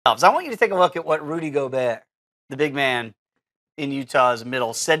I want you to take a look at what Rudy Gobert, the big man in Utah's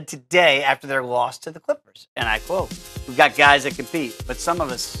middle, said today after their loss to the Clippers. And I quote, "We've got guys that compete, but some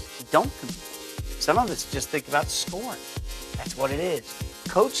of us don't compete. Some of us just think about scoring. That's what it is.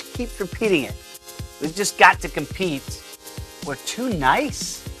 Coach keeps repeating it. We've just got to compete. We're too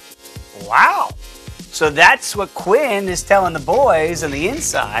nice." Wow. So that's what Quinn is telling the boys on the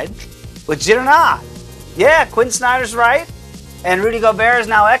inside. Legit or not? Yeah, Quinn Snyder's right. And Rudy Gobert is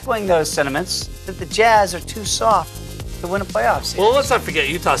now echoing those sentiments that the Jazz are too soft to win a playoff series. Well, let's not forget,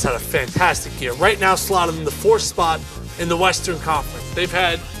 Utah's had a fantastic year. Right now, slotted in the 4th spot in the Western Conference. They've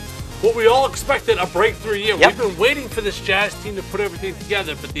had what we all expected, a breakthrough year. Yep. We've been waiting for this Jazz team to put everything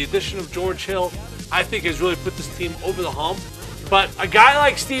together, but the addition of George Hill, I think, has really put this team over the hump. But a guy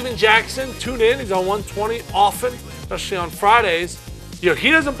like Steven Jackson, tune in, he's on 120 often, especially on Fridays.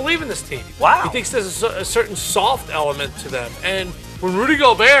 He doesn't believe in this team. Wow. He thinks there's a certain soft element to them. And when Rudy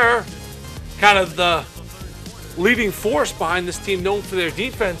Gobert, kind of the leading force behind this team, known for their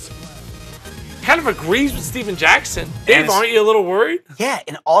defense, kind of agrees with Steven Jackson. Dave, aren't you a little worried? Yeah,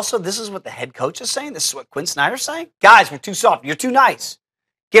 and also this is what the head coach is saying. This is what Quinn Snyder's saying. Guys, we're too soft. You're too nice.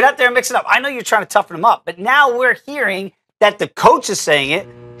 Get out there and mix it up. I know you're trying to toughen them up, but now we're hearing that the coach is saying it.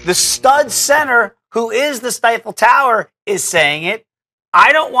 The stud center, who is the Stifle Tower, is saying it.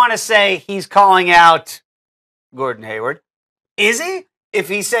 I don't want to say he's calling out Gordon Hayward. Is he? If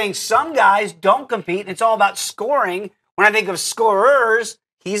he's saying some guys don't compete and it's all about scoring, when I think of scorers,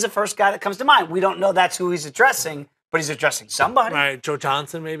 he's the first guy that comes to mind. We don't know that's who he's addressing, but he's addressing somebody. Right, Joe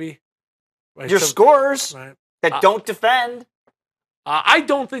Johnson maybe. Right, Your scorers right. that don't defend. I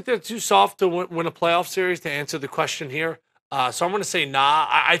don't think they're too soft to win a playoff series, to answer the question here. So I'm going to say nah.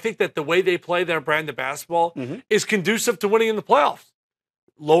 I think that the way they play their brand of basketball is conducive to winning in the playoffs.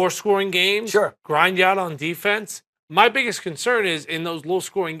 Lower scoring games, Sure. Grind you out on defense. My biggest concern is in those low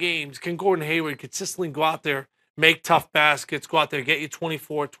scoring games, can Gordon Hayward consistently go out there, make tough baskets, go out there, get you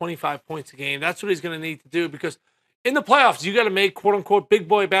 24, 25 points a game? That's what he's going to need to do, because in the playoffs, you got to make quote unquote big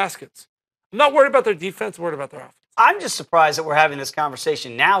boy baskets. I'm not worried about their defense, I'm worried about their offense. I'm just surprised that we're having this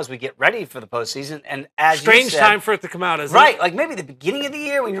conversation now as we get ready for the postseason. And as Strange you said, time for it to come out, isn't it? right? Like maybe the beginning of the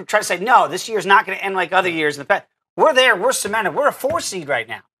year when you're trying to say, no, this year's not going to end like other years in the past. We're there. We're cemented. We're a 4 seed right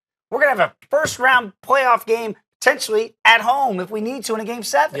now. We're going to have a first round playoff game potentially at home if we need to in a game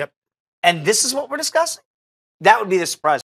 7. Yep. And this is what we're discussing. That would be the surprise.